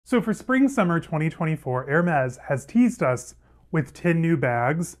So for spring-summer 2024, Hermes has teased us with 10 new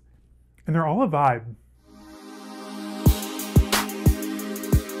bags, and they're all a vibe.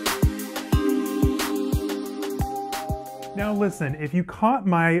 Now listen, if you caught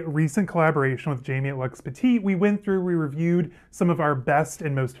my recent collaboration with Jamie at Luxe Petite, we reviewed some of our best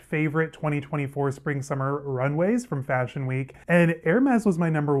and most favorite 2024 spring-summer runways from Fashion Week, and Hermes was my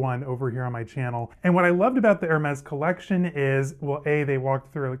 #1 over here on my channel. And what I loved about the Hermes collection is, well, A, they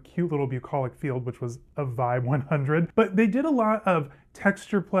walked through a cute little bucolic field, which was a vibe 100, but they did a lot of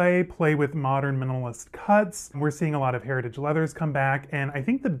texture play with modern minimalist cuts. We're seeing a lot of heritage leathers come back, and I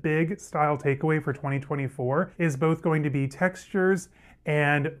think the big style takeaway for 2024 is both going to be textures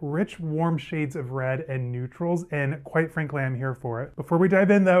and rich, warm shades of red and neutrals, and quite frankly, I'm here for it. Before we dive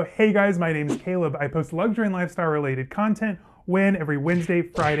in though, hey guys, my name's Caleb. I post luxury and lifestyle related content every Wednesday,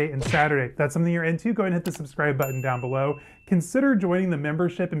 Friday, and Saturday. If that's something you're into, go ahead and hit the subscribe button down below. Consider joining the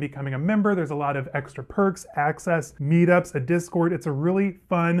membership and becoming a member. There's a lot of extra perks, access, meetups, a Discord. It's a really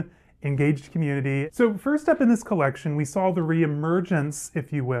fun, engaged community. So first up in this collection, we saw the re-emergence,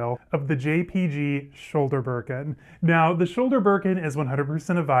 if you will, of the JPG shoulder Birkin. Now, the shoulder Birkin is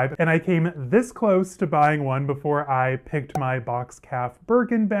 100% a vibe, and I came this close to buying one before I picked my box calf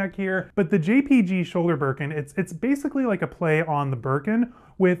Birkin back here. But the JPG shoulder Birkin, it's basically like a play on the Birkin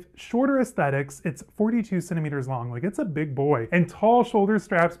with shorter aesthetics. It's 42 centimeters long, like it's a big boy, and tall shoulder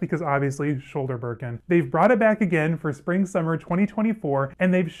straps because obviously shoulder Birkin. They've brought it back again for spring summer 2024,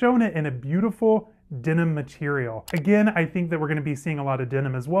 and they've shown it in a beautiful denim material. Again, I think that we're going to be seeing a lot of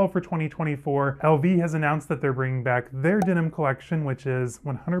denim as well for 2024. LV has announced that they're bringing back their denim collection, which is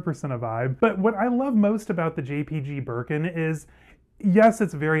 100% a vibe. But what I love most about the JPG Birkin is, yes,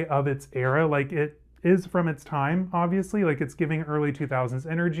 it's very of its era, like it is from its time, obviously, like it's giving early 2000s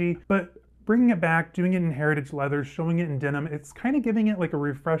energy, but bringing it back, doing it in heritage leather, showing it in denim, it's kind of giving it like a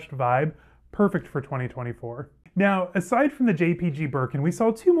refreshed vibe, perfect for 2024. Now, aside from the JPG Birkin, we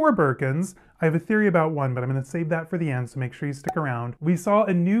saw 2 more Birkins. I have a theory about one, but I'm going to save that for the end, so make sure you stick around. We saw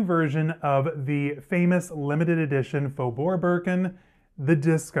a new version of the famous limited edition Faubourg Birkin, the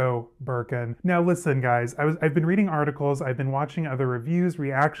Disco Birkin. Now listen guys, I've been reading articles, I've been watching other reviews,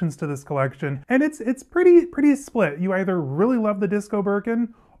 reactions to this collection, and it's pretty split. You either really love the Disco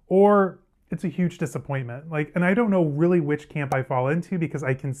Birkin or it's a huge disappointment. And I don't know really which camp I fall into because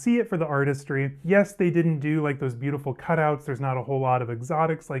I can see it for the artistry. Yes, they didn't do like those beautiful cutouts. There's not a whole lot of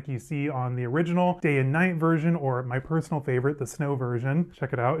exotics like you see on the original day and night version, or my personal favorite, the snow version.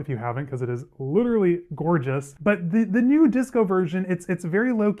 Check it out if you haven't, because it is literally gorgeous. But the new disco version, it's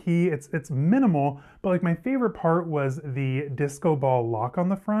very low key, it's minimal, but like my favorite part was the disco ball lock on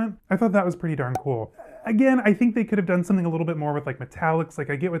the front. I thought that was pretty darn cool. Again, I think they could have done something a little bit more with like metallics. Like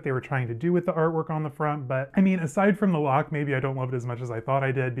I get what they were trying to do with the artwork on the front, but I mean, aside from the lock, maybe I don't love it as much as I thought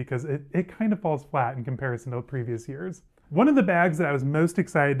I did because it kind of falls flat in comparison to previous years. One of the bags that I was most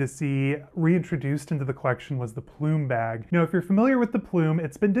excited to see reintroduced into the collection was the Plume bag. Now, if you're familiar with the Plume,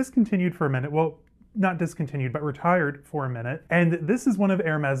 it's been discontinued for a minute. Well, not discontinued, but retired for a minute. And this is one of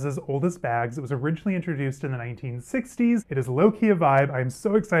Hermes's oldest bags. It was originally introduced in the 1960s. It is low-key a vibe. I'm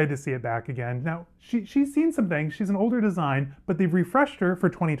so excited to see it back again. Now, she's seen some things. She's an older design, but they've refreshed her for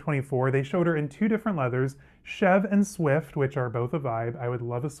 2024. They showed her in 2 different leathers, Chev and Swift, which are both a vibe. I would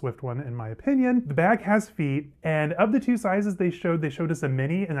love a Swift one in my opinion. The bag has feet, and of the 2 sizes they showed us a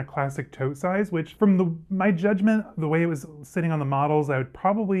mini and a classic tote size, which from my judgment, the way it was sitting on the models, I would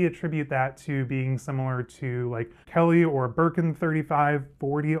probably attribute that to being similar to like Kelly or Birkin 35,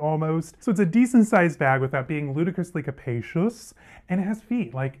 40 almost. So it's a decent sized bag without being ludicrously capacious, and it has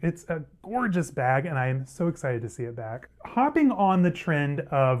feet. Like, it's a gorgeous bag, and I am so excited to see it back. Hopping on the trend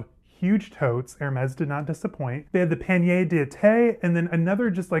of huge totes, Hermes did not disappoint. They had the Panier d'Été, and then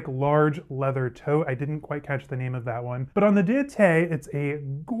another just like large leather tote. I didn't quite catch the name of that one. But on the d'Été, it's a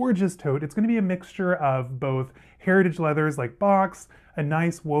gorgeous tote. It's going to be a mixture of both heritage leathers like box, a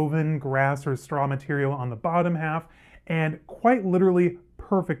nice woven grass or straw material on the bottom half, and quite literally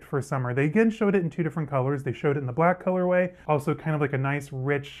perfect for summer. They again showed it in 2 different colors. They showed it in the black colorway, also kind of like a nice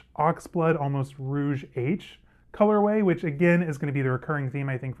rich oxblood, almost rouge H colorway, which again is going to be the recurring theme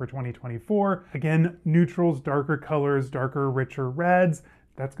I think for 2024. Again, neutrals, darker colors, darker, richer reds.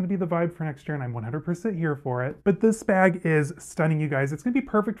 That's going to be the vibe for next year, and I'm 100% here for it. But this bag is stunning, you guys. It's going to be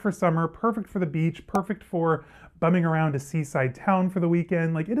perfect for summer, perfect for the beach, perfect for bumming around a seaside town for the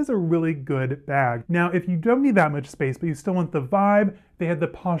weekend. Like, it is a really good bag. Now, if you don't need that much space, but you still want the vibe, they had the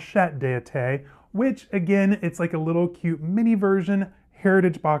Pochette d'Été, which again, it's like a little cute mini version,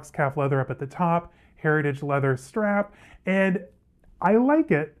 heritage box calf leather up at the top, heritage leather strap, and I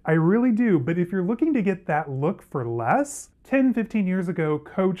like it, I really do, but if you're looking to get that look for less, 10, 15 years ago,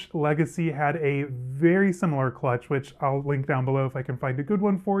 Coach Legacy had a very similar clutch, which I'll link down below if I can find a good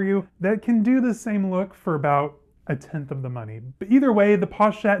one for you, that can do the same look for about a tenth of the money. But either way, the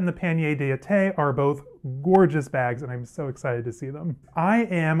Pochette and the Panier d'Été are both gorgeous bags, and I'm so excited to see them. I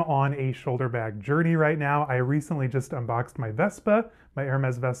am on a shoulder bag journey right now. I recently just unboxed my Vespa, my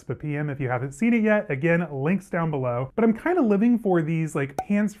Hermes Vespa PM. If you haven't seen it yet, again, links down below. But I'm kind of living for these like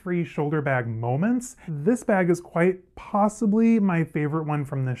hands-free shoulder bag moments. This bag is quite possibly my favorite one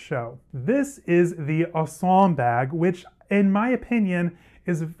from this show. This is the Arcon bag, which in my opinion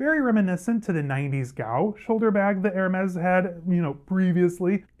is very reminiscent to the 90s Gao shoulder bag that Hermes had,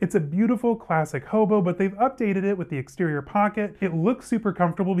 previously. It's a beautiful classic hobo, but they've updated it with the exterior pocket. It looks super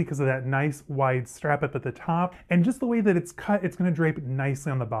comfortable because of that nice wide strap up at the top, and just the way that it's cut, it's gonna drape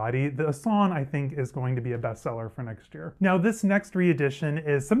nicely on the body. The Arcon, I think, is going to be a bestseller for next year. Now, this next re-edition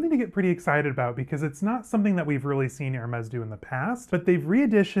is something to get pretty excited about because it's not something that we've really seen Hermes do in the past, but they've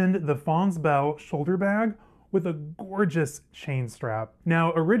re-editioned the Fons Belle shoulder bag with a gorgeous chain strap.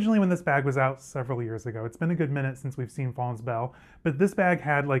 Now, originally when this bag was out several years ago, it's been a good minute since we've seen Fons Belle, but this bag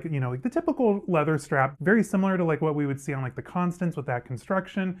had like the typical leather strap, very similar to like what we would see on like the Constance with that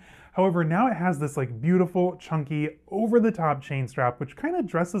construction. However, now it has this like beautiful, chunky, over-the-top chain strap, which kind of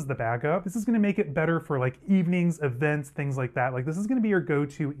dresses the bag up. This is gonna make it better for like evenings, events, things like that. Like this is gonna be your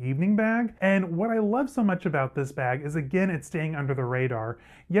go-to evening bag. And what I love so much about this bag is, again, it's staying under the radar.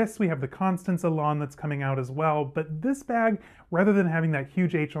 Yes, we have the Constance Elan that's coming out as well, but this bag, rather than having that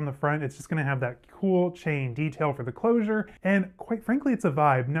huge H on the front, it's just gonna have that cool chain detail for the closure, and quite frankly, it's a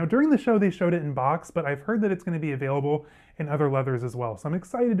vibe. Now, during the show, they showed it in box, but I've heard that it's gonna be available in other leathers as well, so I'm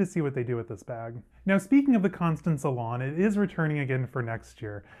excited to see what they do with this bag. Now, speaking of the Constance Elan, it is returning again for next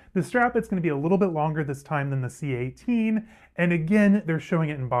year. The strap, it's gonna be a little bit longer this time than the C18, and again, they're showing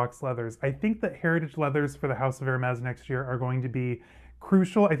it in box leathers. I think that heritage leathers for the House of Hermes next year are going to be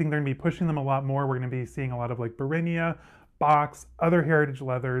crucial. I think they're gonna be pushing them a lot more. We're gonna be seeing a lot of like Barinia, box, other heritage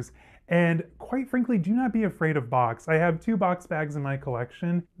leathers, and quite frankly, do not be afraid of box. I have 2 box bags in my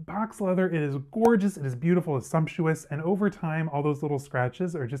collection. Box leather, it is gorgeous, it is beautiful, it's sumptuous, and over time, all those little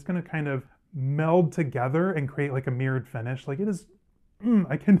scratches are just gonna kind of meld together and create like a mirrored finish. Like it is,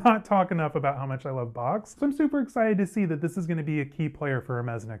 I cannot talk enough about how much I love box. So I'm super excited to see that this is gonna be a key player for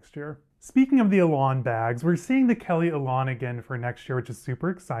Hermes next year. Speaking of the Elan bags, we're seeing the Kelly Elan again for next year, which is super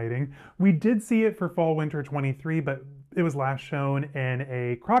exciting. We did see it for fall winter 23, but it was last shown in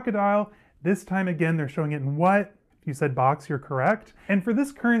a crocodile. This time again, they're showing it in what? If you said box, you're correct. And for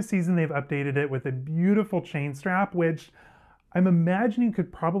this current season, they've updated it with a beautiful chain strap, which I'm imagining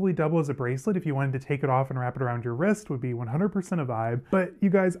could probably double as a bracelet if you wanted to take it off and wrap it around your wrist. Would be 100% a vibe. But you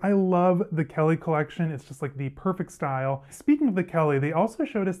guys, I love the Kelly collection. It's just like the perfect style. Speaking of the Kelly, they also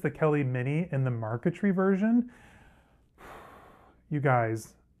showed us the Kelly Mini in the marquetry version. You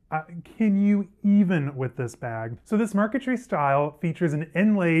guys, can you even with this bag? So this marquetry style features an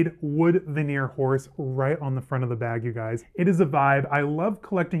inlaid wood veneer horse right on the front of the bag, you guys. It is a vibe. I love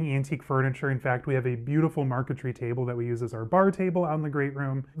collecting antique furniture. In fact, we have a beautiful marquetry table that we use as our bar table out in the great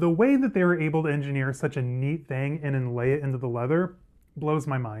room. The way that they were able to engineer such a neat thing and inlay it into the leather blows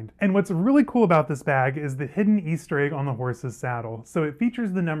my mind. And what's really cool about this bag is the hidden Easter egg on the horse's saddle. So it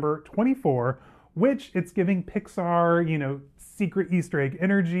features the number 24, which it's giving Pixar, secret Easter egg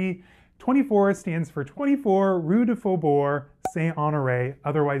energy. 24 stands for 24 Rue de Faubourg Saint-Honoré,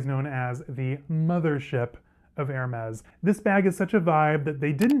 otherwise known as the mothership of Hermes. This bag is such a vibe that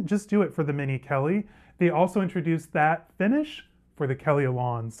they didn't just do it for the mini Kelly, they also introduced that finish for the Kelly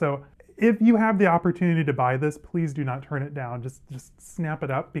Elan. So if you have the opportunity to buy this, please do not turn it down. Just snap it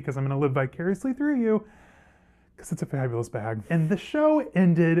up, because I'm gonna live vicariously through you, because it's a fabulous bag. And the show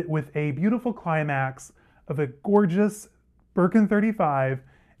ended with a beautiful climax of a gorgeous Birkin 35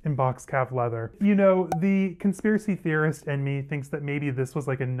 in box calf leather. The conspiracy theorist in me thinks that maybe this was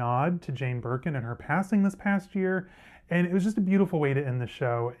like a nod to Jane Birkin and her passing this past year, and it was just a beautiful way to end the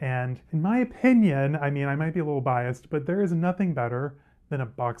show. And in my opinion, I might be a little biased, but there is nothing better than a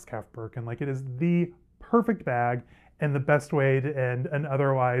box calf Birkin. Like, it is the perfect bag and the best way to end an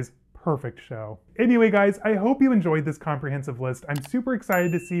otherwise perfect show. Anyway, guys, I hope you enjoyed this comprehensive list. I'm super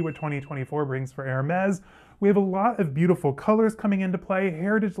excited to see what 2024 brings for Hermes. We have a lot of beautiful colors coming into play,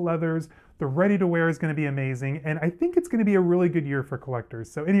 heritage leathers, the ready-to-wear is going to be amazing, and I think it's going to be a really good year for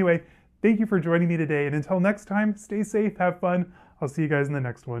collectors. So anyway, thank you for joining me today, and until next time, stay safe, have fun. I'll see you guys in the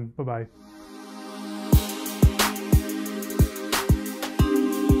next one. Bye-bye.